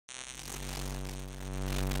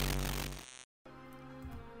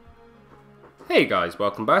Hey guys,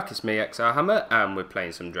 welcome back. It's me, xrhammer, and we're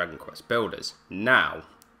playing some Dragon Quest Builders. Now,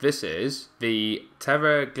 this is the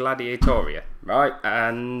Terra Gladiatoria, right?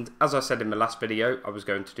 And as I said in my last video, I was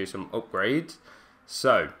going to do some upgrades.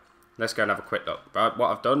 So, let's go and have a quick look. Right, what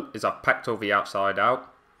I've done is I've packed all the outside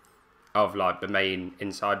out of like the main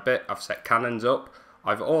inside bit. I've set cannons up.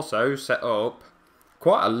 I've also set up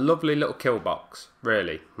quite a lovely little kill box,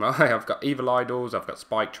 really. Right, I've got evil idols, I've got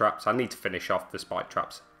spike traps. I need to finish off the spike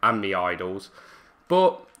traps and the idols.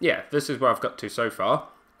 But yeah, this is where I've got to so far.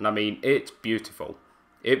 And I mean, it's beautiful.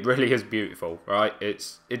 It really is beautiful, right?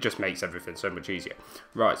 It just makes everything so much easier.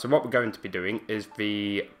 Right, so what we're going to be doing is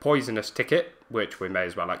the poisonous ticket, which we may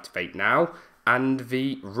as well activate now, and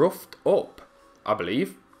the roughed up, I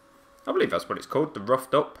believe. I believe that's what it's called, the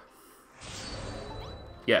roughed up.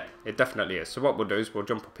 Yeah, it definitely is. So what we'll do is we'll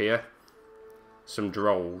jump up here. Some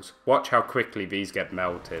drolls. Watch how quickly these get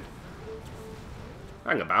melted.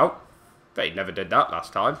 Hang about. They never did that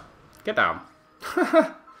last time. Get down.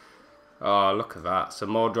 Oh, look at that. Some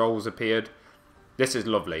more drolls appeared. This is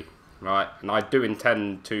lovely. Right, and I do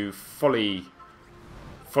intend to fully...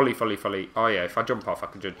 Oh yeah, if I jump off, I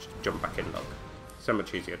can just jump back in, look. So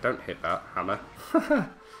much easier. Don't hit that hammer.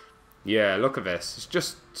 Yeah, look at this. It's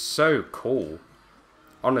just so cool.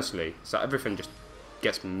 Honestly, so everything just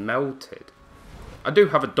gets melted. I do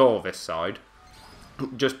have a door this side,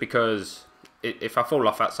 just because if I fall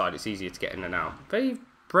off that side, it's easier to get in and out. They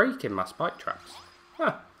break in my spike traps.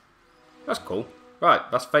 Huh, that's cool. Right,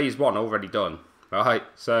 that's phase 1 already done. Right,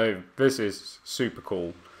 so this is super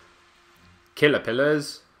cool. Killer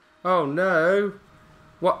pillars. Oh no,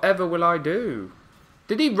 whatever will I do?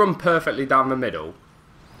 Did he run perfectly down the middle?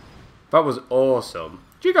 That was awesome.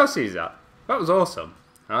 Did you guys see that? That was awesome.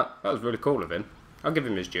 That was really cool of him. I'll give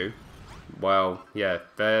him his due. Well, yeah,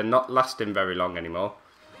 they're not lasting very long anymore.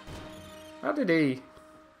 How did he...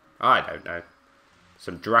 I don't know.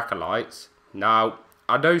 Some Dracolites. Now,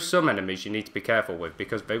 I know some enemies you need to be careful with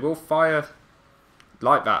because they will fire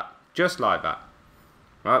like that. Just like that.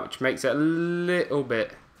 Right, which makes it a little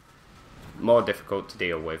bit more difficult to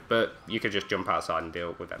deal with. But you could just jump outside and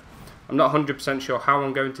deal with them. I'm not 100% sure how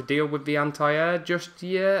I'm going to deal with the anti-air just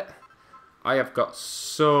yet. I have got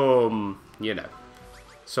some, you know,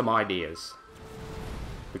 some ideas.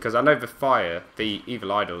 Because I know the fire, the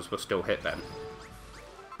evil idols will still hit them.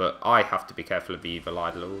 But I have to be careful of the evil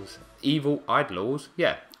idols. Evil idols?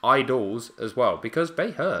 Yeah, idols as well. Because they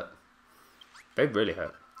hurt. They really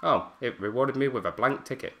hurt. Oh, it rewarded me with a blank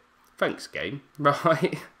ticket. Thanks, game.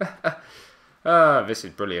 Right. This is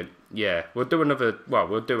brilliant. Yeah, we'll do another, well,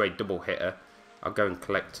 we'll do a double hitter. I'll go and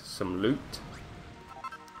collect some loot.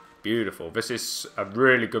 Beautiful. This is a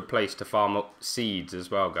really good place to farm up seeds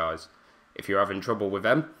as well, guys. If you're having trouble with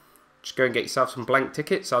them, just go and get yourself some blank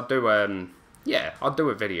tickets. I'll do yeah, I'll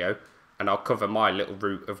do a video and I'll cover my little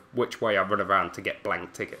route of which way I run around to get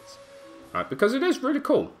blank tickets. Right, because it is really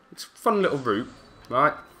cool. It's a fun little route,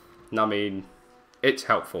 right? And I mean, it's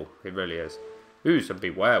helpful. It really is. Ooh, some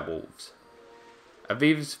werewolves. Are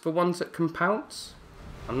these the ones that can pounce?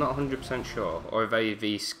 I'm not 100% sure. Or are they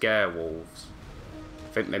the scare wolves?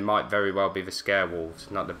 I think they might very well be the scare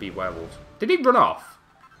wolves, not the bee werewolves. Did he run off?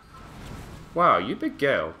 Wow, you big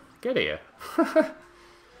girl. Get here.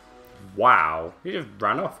 Wow, he just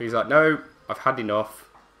ran off. He's like, no, I've had enough.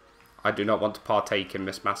 I do not want to partake in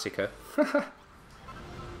this massacre.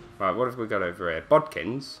 Right, what have we got over here?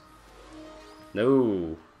 Bodkins?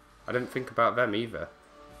 No, I didn't think about them either.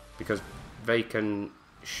 Because they can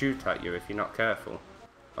shoot at you if you're not careful.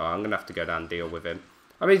 Oh, I'm going to have to go down and deal with him.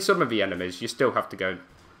 I mean, some of the enemies you still have to go,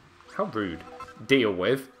 how rude, deal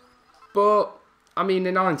with. But, I mean,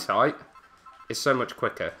 in hindsight, it's so much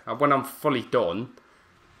quicker. And when I'm fully done,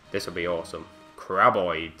 this will be awesome.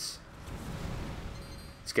 Craboids.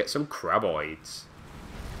 Let's get some craboids.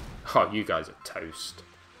 Oh, you guys are toast.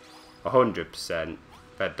 100%.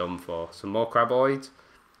 They're done for. Some more craboids.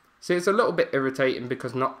 See, it's a little bit irritating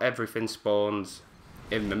because not everything spawns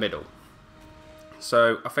in the middle.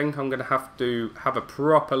 So, I think I'm going to have a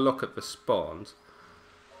proper look at the spawns.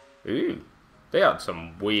 Ooh, they had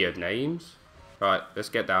some weird names. Right, let's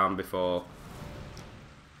get down before...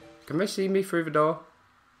 Can they see me through the door?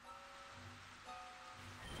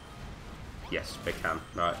 Yes, they can.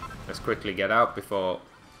 Right, let's quickly get out before...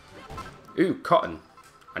 Ooh, cotton.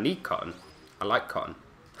 I need cotton. I like cotton.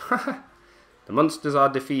 The monsters are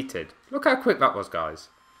defeated. Look how quick that was, guys.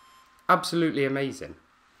 Absolutely amazing.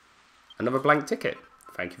 Another blank ticket.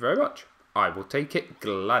 Thank you very much. I will take it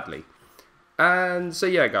gladly. And so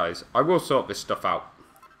yeah, guys, I will sort this stuff out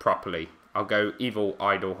properly. I'll go evil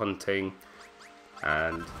idol hunting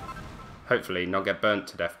and hopefully not get burnt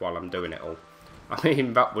to death while I'm doing it all. I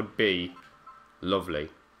mean, that would be lovely.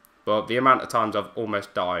 But the amount of times I've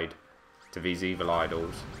almost died to these evil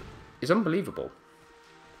idols is unbelievable.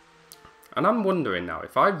 And I'm wondering now,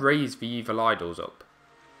 if I raise the evil idols up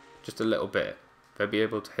just a little bit, they'll be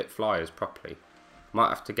able to hit flyers properly. Might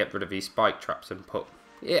have to get rid of these spike traps and put...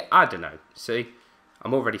 Yeah, I don't know. See?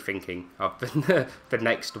 I'm already thinking of the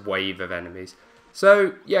next wave of enemies.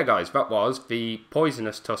 So, yeah guys, that was the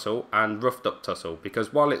Poisonous Tussle and Roughed Up Tussle.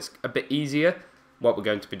 Because while it's a bit easier, what we're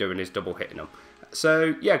going to be doing is double hitting them.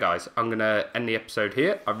 So, yeah guys, I'm going to end the episode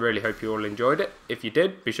here. I really hope you all enjoyed it. If you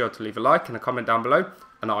did, be sure to leave a like and a comment down below.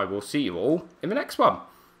 And I will see you all in the next one.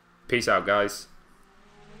 Peace out, guys.